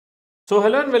So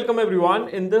hello and welcome everyone.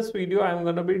 In this video, I'm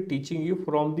going to be teaching you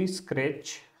from the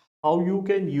scratch how you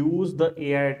can use the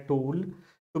AI tool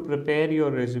to prepare your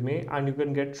resume and you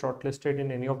can get shortlisted in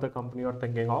any of the company you're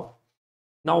thinking of.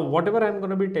 Now, whatever I'm going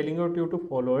to be telling you to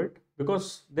follow it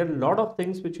because there are a lot of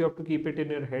things which you have to keep it in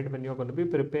your head when you're going to be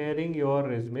preparing your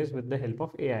resumes with the help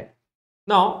of AI.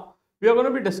 Now, we are going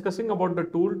to be discussing about the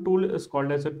tool. Tool is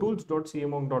called as a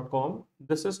tools.cmonk.com.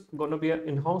 This is going to be an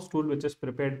in-house tool which is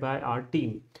prepared by our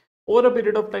team. Over a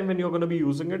period of time when you're going to be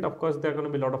using it, of course, there are going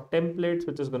to be a lot of templates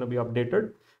which is going to be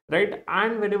updated, right?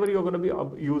 And whenever you're going to be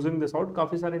using this out,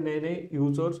 काफी सारे नए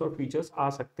users or features आ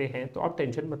सकते हैं, तो आप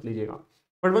tension मत लीजिएगा.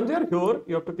 But once you are here,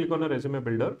 you have to click on a resume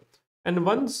builder. And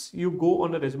once you go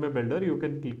on a resume builder, you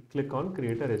can click on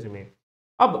create a resume.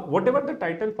 Whatever the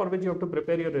title for which you have to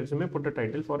prepare your resume, put a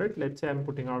title for it. Let's say I'm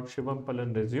putting out Shivam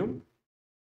Palan resume.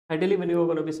 Ideally, when you are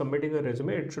going to be submitting a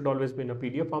resume, it should always be in a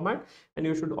PDF format and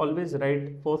you should always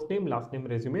write first name, last name,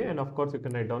 resume, and of course, you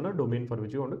can write down a domain for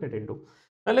which you want to get into.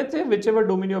 Now, let's say whichever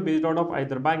domain you're based out of,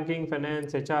 either banking,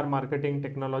 finance, HR, marketing,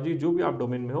 technology, जो भी आप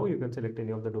domain में हो, you can select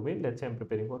any of the domain. Let's say I'm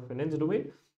preparing for finance domain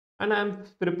and I'm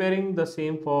preparing the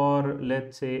same for,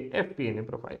 let's say, FP&A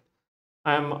profile.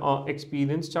 I am a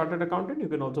experienced chartered accountant. You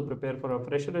can also prepare for a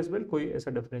fresher as well. कोई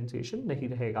ऐसा differentiation नहीं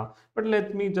रहेगा. But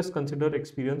let me just consider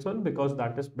experience one because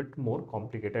that is a bit more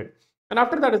complicated. And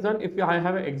after that is done, if I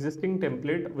have an existing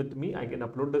template with me, I can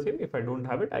upload the same. If I don't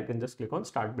have it, I can just click on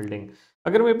start building.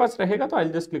 अगर मेरे पास रहेगा तो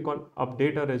I'll just click on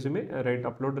update a resume, right?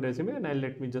 Upload a resume, and I'll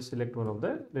let me just select one of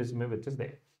the resume which is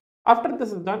there. After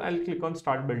this is done, I'll click on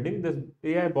start building. This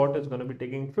AI bot is going to be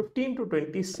taking 15 to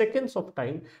 20 seconds of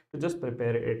time to just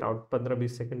prepare it out. 15-20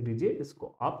 second दीजिए,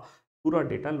 इसको आप पूरा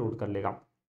data load कर लेगा.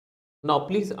 Now,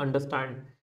 please understand,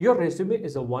 your resume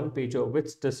is a one-pager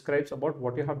which describes about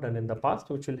what you have done in the past,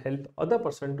 which will help other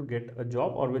person to get a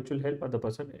job or which will help other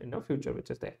person in the future, which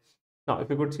is there. Now,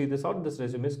 if you could see this out, this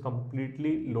resume is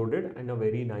completely loaded in a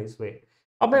very nice way.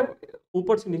 अब मैं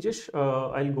ऊपर से नीचे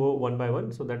I'll go one by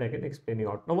one so that I can explain you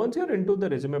out. Now, once you're into the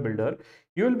resume builder,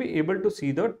 you will be able to see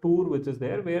the tour which is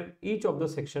there where each of the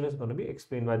section is going to be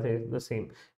explained by the same.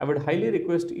 I would highly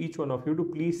request each one of you to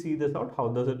please see this out. How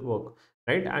does it work?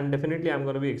 Right? And definitely I'm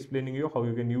going to be explaining you how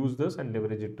you can use this and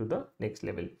leverage it to the next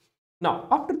level. Now,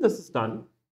 after this is done,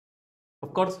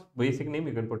 of course, basic name,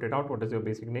 you can put it out. What is your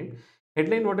basic name?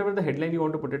 Headline, whatever the headline you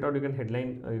want to put it out, you can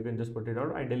headline, you can just put it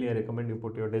out. Ideally, I recommend you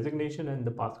put your designation and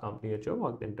the past company that you have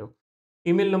worked into.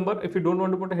 Email number, if you don't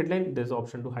want to put a headline, there's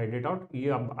option to hide it out. ये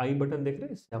आप I button देख रहे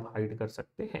हैं, इससे आप hide कर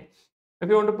सकते हैं. If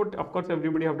you want to put, of course,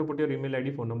 everybody have to put your email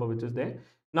ID, phone number, which is there.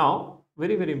 Now,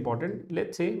 very, very important.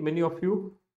 Let's say many of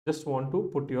you just want to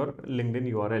put your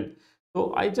LinkedIn URL.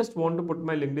 So I just want to put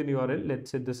my LinkedIn URL.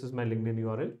 Let's say this is my LinkedIn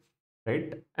URL.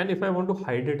 Right. And if I want to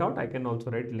hide it out, I can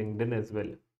also right LinkedIn as well,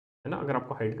 है ना. अगर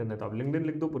आपको hide करना है तो आप LinkedIn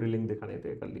लिख दो, पूरी लिंक दिखाने तो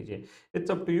कर लीजिए.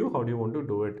 It's up to you how do you want to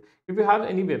do it. If you have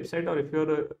any website और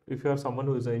if you are someone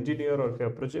who is an engineer or if you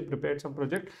have prepared some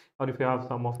project or if you have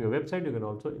some of your website, you can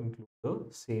also include the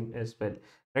same as well,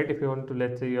 right? If you want to,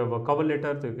 let's say you have a cover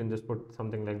letter, so you can just put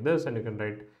something like this and you can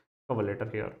write cover letter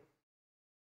here,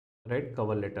 right?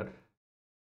 Cover letter.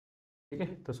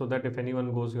 Okay, so that if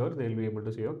anyone goes here, they'll be able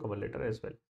to see your cover letter as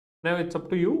well. Now it's up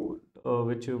to you,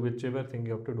 whichever thing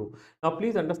you have to do. Now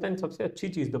please understand, सबसे अच्छी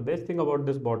चीज, the best thing about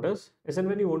this bot is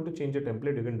and when you want to change a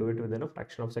template, you can do it within a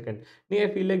fraction of a second. I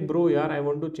feel like, bro, yeah, I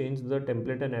want to change the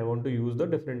template and I want to use the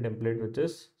different template, which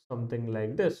is something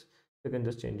like this. You can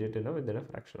just change it within a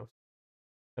fraction of,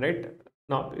 right?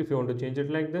 Now, if you want to change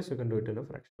it like this, you can do it in a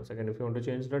fraction of a second. If you want to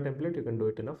change the template, you can do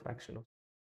it in a fraction of.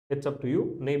 It's up to you.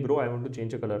 नहीं bro, I want to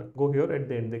change a color. Go here at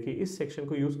the end. देखिए इस section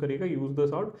को use करेगा, use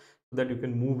this out so that you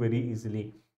can move very easily.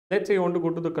 Let's say you want to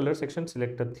go to the color section,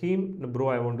 select a theme. Bro,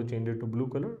 I want to change it to blue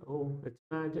color. Oh, it's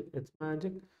magic. It's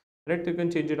magic. Right? You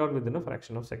can change it out within a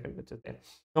fraction of a second, which is there.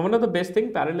 Now, one of the best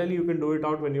thing, parallelly, you can do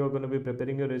it out when you are going to be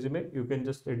preparing your resume. You can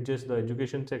just adjust the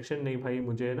education section. नहीं भाई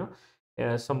मुझे है ना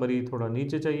summary थोड़ा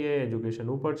नीचे चाहिए,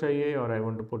 education ऊपर चाहिए, or I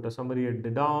want to put a summary at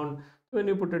the down. When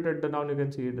you put it at the down, you can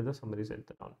see it as the summary at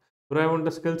the down. So I want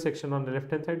the skill section on the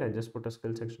left hand side. I just put a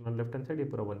skill section on the left hand side. ये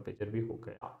पूरा one pager भी हो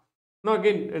गया. Now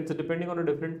again, it's depending on a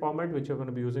different format which you're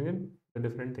going to be using in. The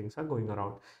different things are going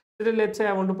around. So let's say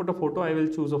I want to put a photo. I will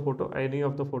choose a photo, any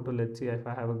of the photo. Let's see if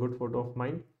I have a good photo of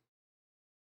mine.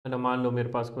 And मान लो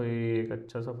मेरे पास कोई एक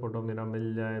अच्छा सा photo मेरा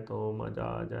मिल जाए तो मजा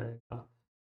आ जाएगा.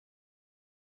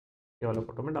 ये वाला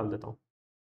फोटो मैं डाल देता हूँ.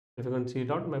 If you can see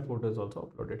it out, my photo is also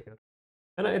uploaded here.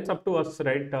 And it's up to us,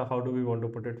 right? How do we want to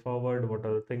put it forward? What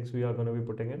are the things we are going to be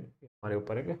putting in? हमारे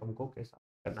ऊपर है कि हमको कैसा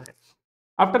करना है.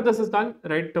 After this is done,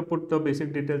 right, to put the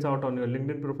basic details out on your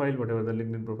LinkedIn profile, whatever the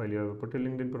LinkedIn profile you have, put your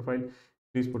LinkedIn profile.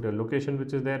 please put your location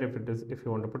which is there if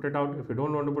you want to put it out. If you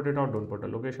don't want to put it out, don't put a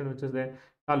location which is there.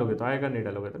 डालोगे तो आएगा, नहीं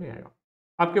डालोगे तो नहीं आएगा,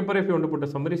 आपके ऊपर. If you want to put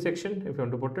a summary section, if you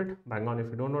want to put it, bang on. If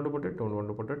you don't want to put it, don't want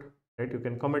to put it, right? You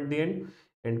can come at the end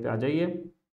पे आ जाइए.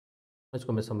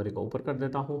 इसको मैं summary को ऊपर कर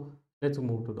देता हूँ. Let's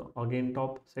move to the again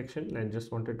top section. I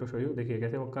just wanted to show you, देखिए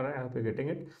कैसे वर्क कर रहा है. I hope you're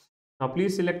getting it. Now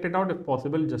please select it out if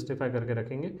possible, justify करके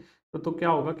रखेंगे तो क्या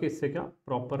होगा कि इससे क्या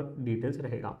प्रॉपर डिटेल्स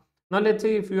रहेगा. Now let's say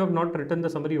if you have not written the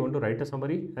summary, you want to write a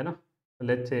summary, है ना.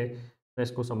 Let's say मैं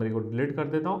इसको summary को delete कर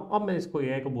देता हूँ. अब मैं इसको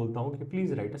AI को बोलता हूँ कि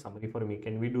please write a summary for me.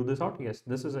 Can we do this out? Yes,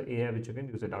 this is a AI which you can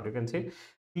use it out. You can say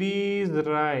please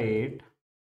write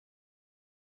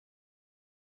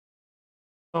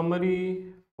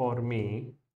summary for me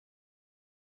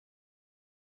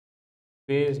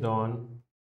based on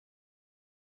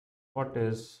what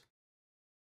is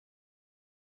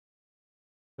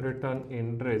written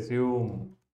in resume.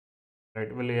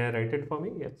 Right, will AI write it for me?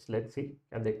 Yes, let's see.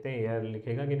 क्या देखते हैं AI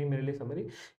लिखेगा कि नहीं मेरे लिए summary.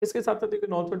 इसके साथ साथ you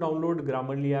can also download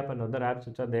Grammarly app and other apps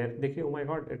which are there. देखिए, oh my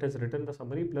god, it has written the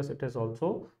summary plus it has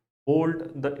also bold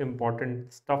the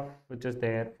important stuff which is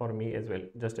there for me as well.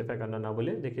 Justify करना ना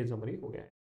बोले, देखिए summary हो गया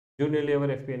है. Junior level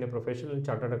FP&A professional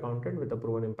chartered accountant with a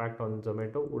proven impact on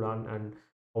Zomato, Udaan and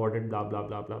awarded blah blah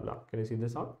blah blah blah. Can you see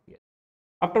this out? Yes.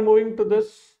 After moving to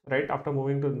this, right, after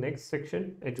moving to the next section,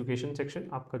 education section,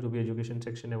 आपका जो भी education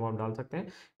section है वो आप डाल सकते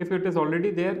हैं. If it is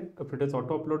already there, if it is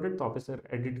auto uploaded, तो आप इसे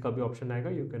edit का भी option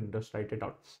आएगा, you can just write it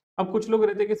out. अब कुछ लोग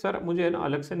रहते हैं कि सर मुझे है ना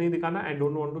अलग से नहीं दिखाना, I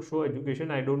don't want to show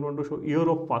education, I don't want to show year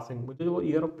of passing, मुझे वो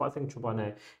year of passing छुपाना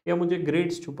है या मुझे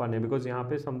grades छुपाने हैं, because यहाँ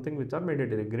पे something which are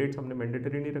mandatory, grades हमने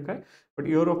mandatory नहीं रखा है, but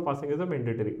year of passing is a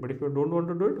mandatory. But if you don't want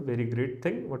to do it, very great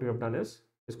thing, what you have done is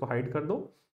इसको hide कर दो.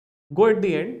 Go at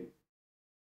the end.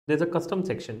 There's a custom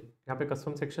section. यहाँ पे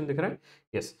custom section दिख रहा है.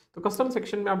 Yes. तो custom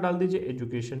section में आप डाल दीजिए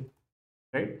education,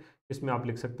 right? इसमें आप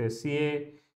लिख सकते हैं CA,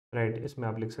 right? इसमें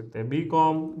आप लिख सकते हैं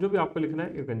BCom, जो भी आपको लिखना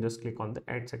है. You can just click on the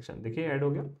add section. देखिए add हो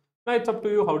गया. Now it's up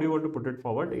to you how do you want to put it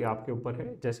forward. ये आपके ऊपर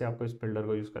है. जैसे आपको इस बिल्डर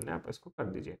को यूज करना है आप इसको कर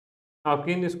दीजिए.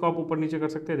 अगेन इसको आप ऊपर नीचे कर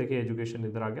सकते हैं. देखिए एजुकेशन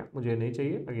इधर आ गया, मुझे नहीं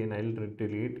चाहिए. Again I will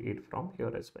delete it from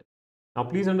here as well. Now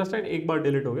please understand, एक बार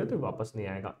डिलीट हो गया तो वापस नहीं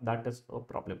आएगा. That is no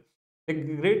problem. एक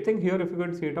great thing here if you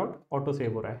can see it out, auto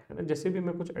save हो रहा है ना. जैसे भी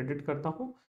मैं कुछ एडिट करता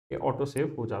हूँ ये ऑटो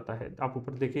सेव हो जाता है. आप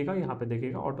ऊपर देखिएगा, यहाँ पे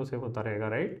देखिएगा ऑटो सेव होता रहेगा,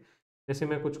 राइट. जैसे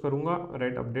मैं कुछ करूंगा,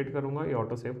 राइट, अपडेट करूंगा, ये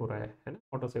ऑटो सेव हो रहा है ना.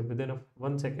 Auto save with in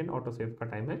 1 second auto save का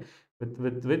टाइम है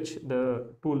with which the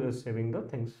tool is saving the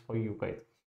things for you guys.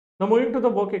 Now moving to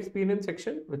the work experience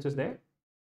section which is there.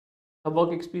 अब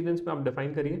work experience में आप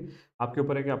define करिए, आपके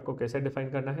ऊपर है कि आपको कैसे डिफाइन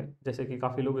करना है. जैसे कि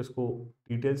काफ़ी लोग इसको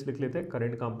डिटेल्स लिख लेते हैं,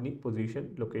 current company, position,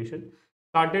 location,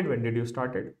 started, when did you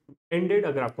started, ended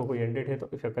अगर आपको कोई एंडेड है तो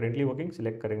if you currently working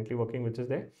select currently working which is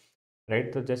there,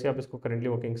 right. तो जैसे आप इसको करेंटली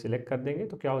वर्किंग सिलेक्ट कर देंगे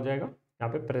तो क्या हो जाएगा,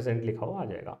 यहाँ पे प्रेजेंट लिखा हुआ आ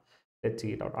जाएगा. Let's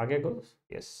see it out. आगे गो.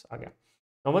 यस, आ गया.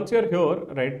 Now once you are here,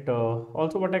 right,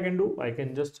 also what I can do, I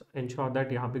can just ensure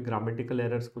that यहाँ पे grammatical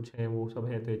errors कुछ हैं वो सब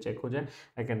है तो ये चेक हो जाए.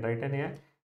 I can write an AI,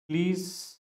 please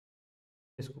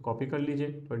इसको कॉपी कर लीजिए,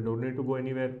 but don't need to go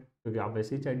anywhere, क्योंकि आप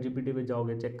वैसे ही ChatGPT पे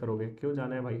जाओगे चेक करोगे. क्यों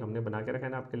जाना है भाई, हमने बना के रखा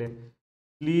है ना आपके लिए.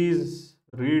 Please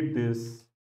read this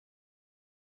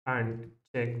and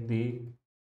check the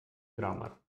grammar.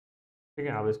 ठीक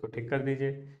है, आप इसको ठीक कर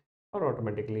दीजिए और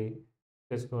automatically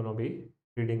it's gonna be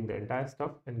reading the entire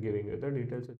stuff and giving you the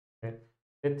details.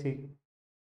 Let's see,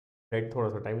 right. थोड़ा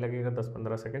सा टाइम लगेगा,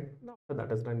 10-15 second. After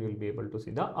that is done you will be able to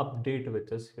see the update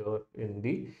which is here in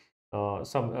the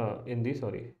in the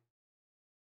sorry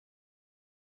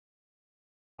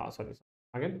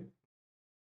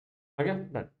again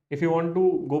done. If you want to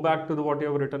go back to the what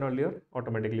you have written earlier,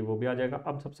 automatically वो भी आ जाएगा.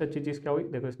 अब सबसे अच्छी चीज़ क्या हुई,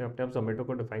 देखो इसने अपने आप जोमेटो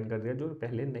को डिफाइन कर दिया, जो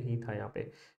पहले नहीं था. यहाँ पे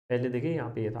पहले देखिए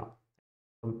यहाँ पे ये था,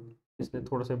 इसने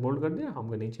थोड़ा सा बोल्ड कर दिया,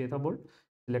 हमको नहीं चाहिए था बोल्ड.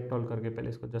 सिलेक्ट ऑल करके पहले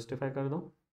इसको जस्टिफाई कर दो.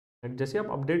 जैसे आप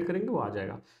अपडेट करेंगे वो आ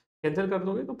जाएगा. कैंसिल कर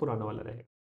दोगे तो पुराना वाला रहेगा,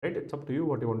 right. It's up to you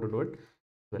what you want to do it.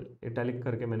 Well, italic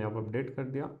करके मैंने आप अपडेट कर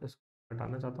दिया, इसको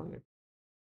हटाना चाहता हूँ,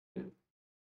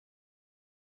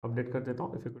 अपडेट कर देता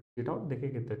हूँ. If you could see it out, देखिए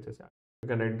कितने अच्छे से. You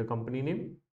can write the company name,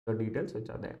 the details which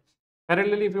are there.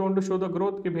 Parallelly if you want to show the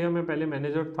growth, कि भैया मैं पहले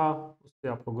मैनेजर था, उससे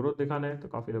आपको ग्रोथ दिखाना है, तो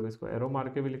काफ़ी लोग इसको एरो मार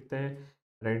के भी लिखते हैं,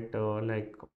 right,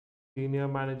 like senior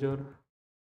manager.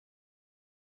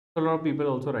 A lot of people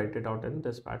also write it out in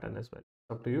this pattern as well.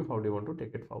 It's up to you how do you want to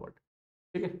take it forward.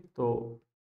 ठीक है, तो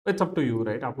it's up to you,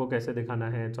 right. आपको कैसे दिखाना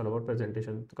है. चलो और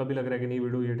presentation, तो कभी लग रहा है कि नहीं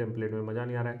वीडियो ये टेम्पलेट में मज़ा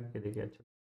नहीं आ रहा है, ये देखिए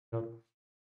अच्छा.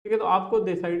 ठीक है, तो आपको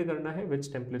डिसाइड करना है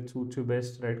विच template suits you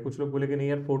best, right. कुछ लोग बोले कि नहीं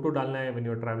यार फोटो डालना है when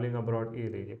you are travelling abroad, ये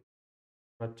देखिए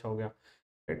अच्छा हो गया,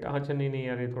 राइट. अच्छा नहीं नहीं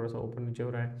यार ये थोड़ा सा ऊपर नीचे हो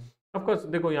रहा है, ऑफ कोर्स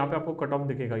देखो यहाँ पे आपको कट ऑफ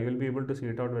दिखेगा, you will be able to see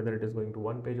it out whether it is going to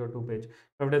 1 page और 2 page.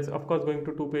 If it is of course going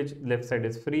to 2 page, left side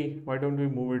is free, why don't we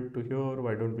move it to here,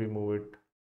 why don't we move it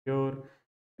here,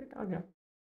 it आ गया,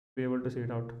 be able to see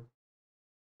it out.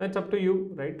 It's up to you,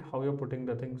 right? How you're putting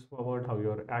the things forward, how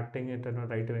you're acting it in a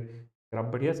right way. अगर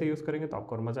आप बढ़िया से use करेंगे तो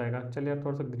आपको और मज़ा आएगा. चलिए यार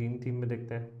थोड़ा सा ग्रीन थीम में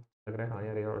देखते हैं. लग रहा है हाँ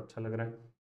यार ये और अच्छा लग रहा है.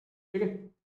 ठीक है,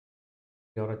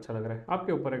 ये और अच्छा लग रहा है.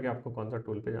 आपके ऊपर है कि आपको कौन सा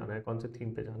टूल पे जाना है, कौन से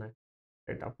थीम पे जाना है,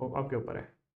 राइट? आपको आपके ऊपर है.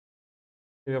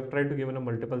 You have try to given a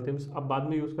multiple themes. आप बाद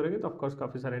में यूज़ करेंगे तो ऑफकोर्स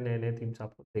काफ़ी सारे नए नए थीम्स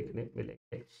आपको देखने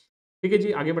मिलेंगे. ठीक है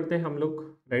जी, आगे बढ़ते हैं हम लोग.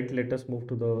 Right, let us move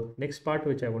to the next part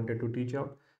which I wanted to teach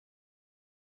out.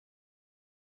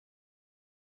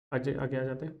 आगे आगे आ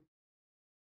जाते हैं.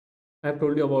 I have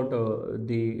told you about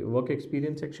the work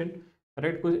experience section.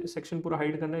 Right, कोई सेक्शन पूरा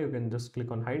हाइड करना है, you can just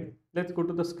click on hide. Let's go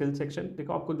to the skill section.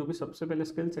 देखो आपको जो भी सबसे पहले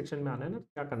स्किल सेक्शन में आना है ना,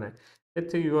 क्या करना है.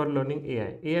 Let's say you are learning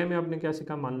AI. AI में आपने क्या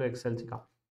सीखा, मान लो एक्सेल सीखा.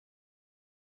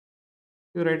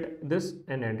 You right this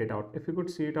and add it out. If you could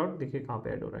see it out, देखिए कहाँ पे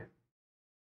ऐड हो रहा है.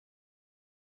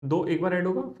 दो, एक बार ऐड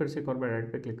होगा, फिर से एक और बार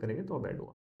ऐड पे क्लिक करेंगे तो अब ऐड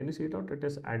होगा. Can you see it out, it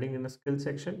is adding in skill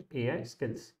section AI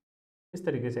skills. इस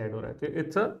तरीके से ऐड हो रहा है. तो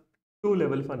it's a two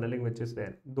level funnelling which is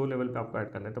there. दो लेवल पे आपको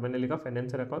ऐड करना है. तो मैंने लिखा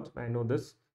फाइनेंशियल अकाउंट्स में आई नो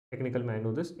दिस, टेक्निकल में आई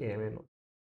नो दिस, एआई में नो,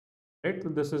 राइट. तो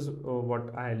this is what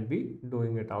I will be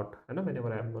doing it out, है ना.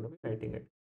 Whenever I am gonna be writing it.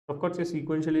 Of course ये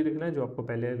सीक्वेंशियली लिखना है. जो आपको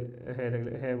पहले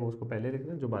है वो उसको पहले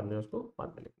लिखना है, जो बाद में उसको बाद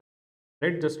में लिखना है,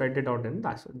 right. Just right it out in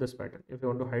this pattern. If you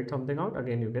want to hide something out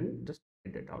again you can just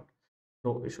right it out,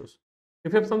 no issues.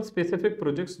 If you have some specific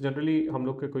projects, generally हम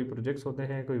लोग के कोई projects होते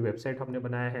हैं, कोई website हमने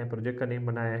बनाया है, प्रोजेक्ट का नेम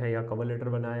बनाया है या कवर लेटर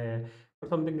बनाया है और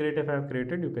something great if I have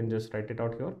created, you can just right it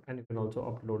out here and you can also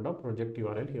upload the project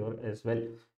URL here as well.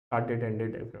 Start date, and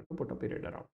date, if you want to put a period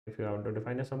around. If you want to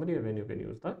define a summary again you can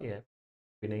use the AI.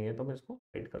 भी नहीं है तो मैं इसको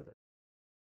right कर देता हूं.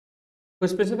 कोई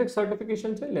स्पेसिफिक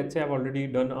सर्टिफिकेशन है, let's say I have already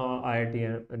done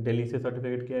IIT Delhi से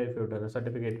सर्टिफिकेट किया है. If you done a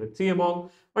certificate with सीएमओंग,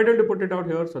 why don't you put it out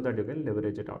here so that you can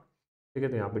leverage it out. ठीक है,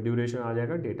 तो यहाँ पे ड्यूरेशन आ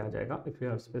जाएगा, डेट आ जाएगा. If you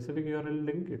have specific URL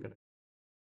link you can.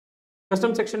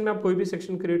 Custom section में आप कोई भी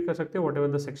सेक्शन क्रिएट कर सकते हो. What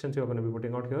ever the section you are gonna be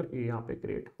putting out here, ये यहाँ पे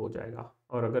क्रिएट हो जाएगा.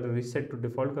 और अगर रीसेट टू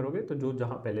डिफॉल्ट करोगे तो जो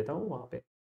जहाँ पहले था वो वहाँ पे.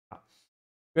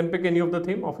 You can pick any of the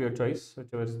theme of your choice,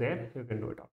 whichever is there, you can do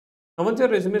it out. Now, once your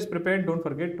resume is prepared, don't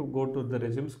forget to go to the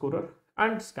resume scorer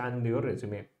and scan your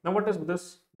resume. Now, what is this?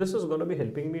 This is going to be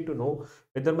helping me to know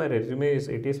whether my resume is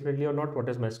ATS friendly or not,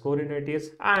 what is my score in ATS,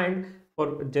 and for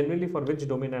generally for which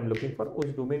domain I am looking for,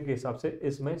 उस domain के हिसाब से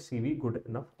is my CV good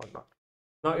enough or not.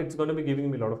 Now, it's going to be giving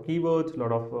me a lot of keywords, a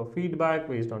lot of feedback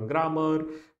based on grammar,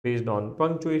 based on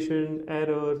punctuation,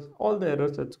 errors, all the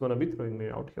errors it's going to be throwing me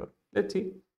out here. Let's see.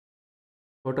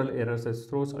 Total errors as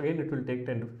throws. Again, it will take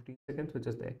 10 to 15 seconds, which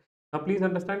is there. Now, please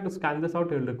understand, to scan this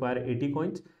out, you will require 80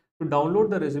 coins. To download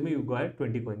the resume, you require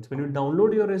 20 coins. When you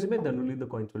download your resume, then only the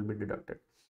coins will be deducted,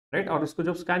 right? और इसको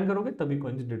जब scan करोगे तभी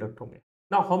coins deduct होंगे.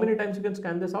 Now, how many times you can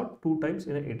scan this out? 2 times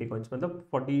in 80 coins. मतलब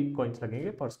 40 coins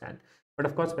लगेंगे per scan.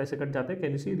 But of course, पैसे cut जाते हैं.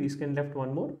 Can you see rescan left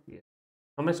one more? Yes.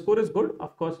 Now my score is good.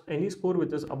 Of course, any score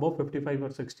which is above 55 or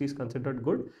 60 is considered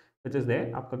good, which is there.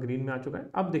 आपका green में आ चुका है.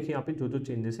 अब देखिए यहाँ पे जो जो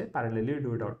changes है, parallelly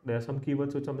do it out. There are some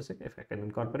keywords which are missing, if I can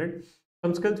incorporate.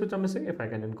 Some skills which are missing, if I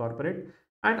can incorporate.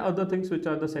 And other things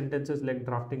which are the sentences like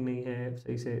drafting नहीं है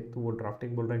सही से, तो वो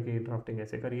drafting बोल रहा है कि drafting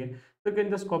ऐसे करिए. So you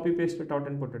can just copy paste it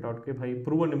out and put it out कि भाई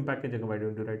proven impact की जगह why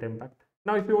don't you write impact.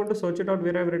 Now if you want to search it out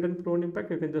where I've written proven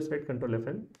impact, you can just write Control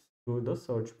F and do the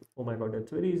search. Oh my God,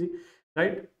 it's very easy,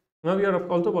 right? Now we are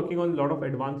also working on a lot of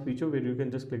advanced feature where you can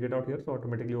just click it out here, so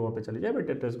automatically वो पे चले जाए, but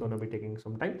it is going to be taking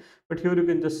some time. But here you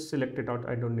can just select it out.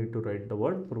 I don't need to write the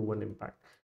word proven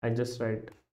impact. I just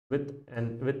write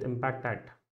with impact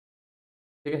at.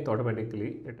 ठीक है, तो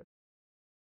automatically it.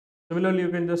 Similarly, you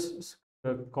can just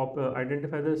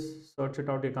identify this, search it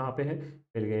out. ये कहाँ पे है,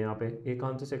 मिल गया यहाँ पे. ये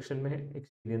कौन से सेक्शन में है,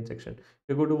 experience section.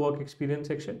 You go to work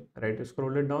experience section, right?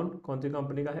 Scroll it down. कौन सी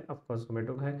कंपनी का है, of course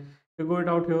Zomato का है. You go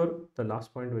it out here. The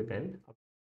last point we can.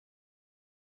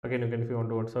 Again, you can, if you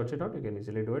want to search it out, you can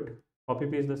easily do it.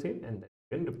 Copy paste the same and then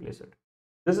you can replace it.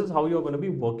 This is how you're going to be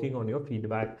working on your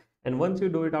feedback. And once you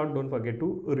do it out, don't forget to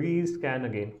rescan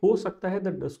again. हो सकता है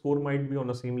that the score might be on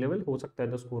the same level. हो सकता है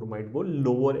the score might go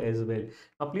lower as well.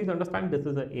 Now please understand, this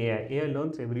is the AI. AI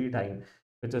learns every time,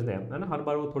 which is there. है ना, हर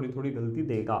बार वो थोड़ी थोड़ी गलती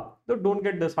देगा. So don't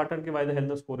get disheartened कि why the hell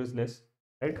the score is less.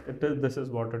 Right? This is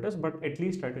what it is. But at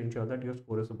least try to ensure that your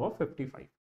score is above 55.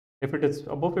 If it is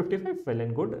above 55, well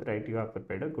and good, right? You have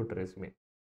prepared a good resume.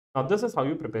 Now, this is how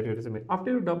you prepare your resume.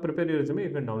 After you prepare your resume, you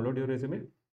can download your resume.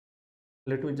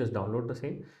 Let me just download the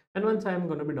same. And once I am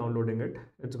going to be downloading it,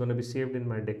 it's going to be saved in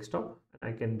my desktop. And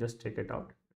I can just check it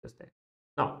out. Just there.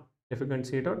 Now, If you can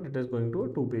see it out, it is going to a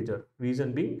 2-pager.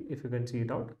 Reason being, if you can see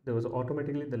it out, there was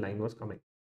automatically the line was coming.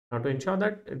 Now to ensure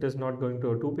that it is not going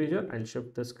to a 2-pager, I'll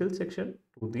shift the skill section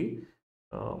to the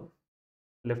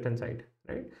left hand side,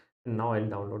 right? And now I'll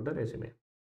download the resume.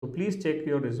 So please check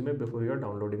your resume before you're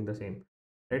downloading the same.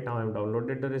 Right now I've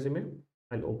downloaded the resume.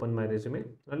 I'll open my resume.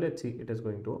 Now let's see, it is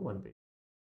going to a 1 page.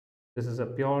 This is a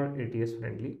pure ATS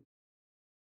friendly.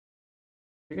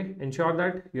 ठीक है, ensure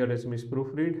that your resume is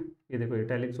proofread. ये देखो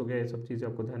italics हो गया, ये सब चीज़ें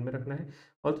आपको ध्यान में रखना है.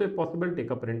 Also if possible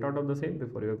take a printout of the same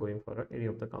before you are going for any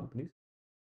of the companies.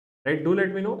 Right, do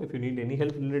let me know if you need any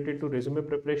help related to resume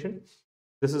preparation.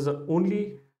 This is the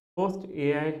only first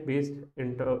AI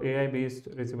based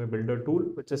resume builder tool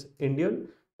which is Indian,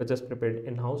 which is prepared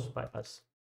in-house by us.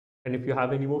 And if you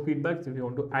have any more feedbacks, if you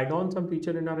want to add on some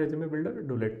feature in our resume builder,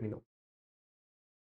 do let me know.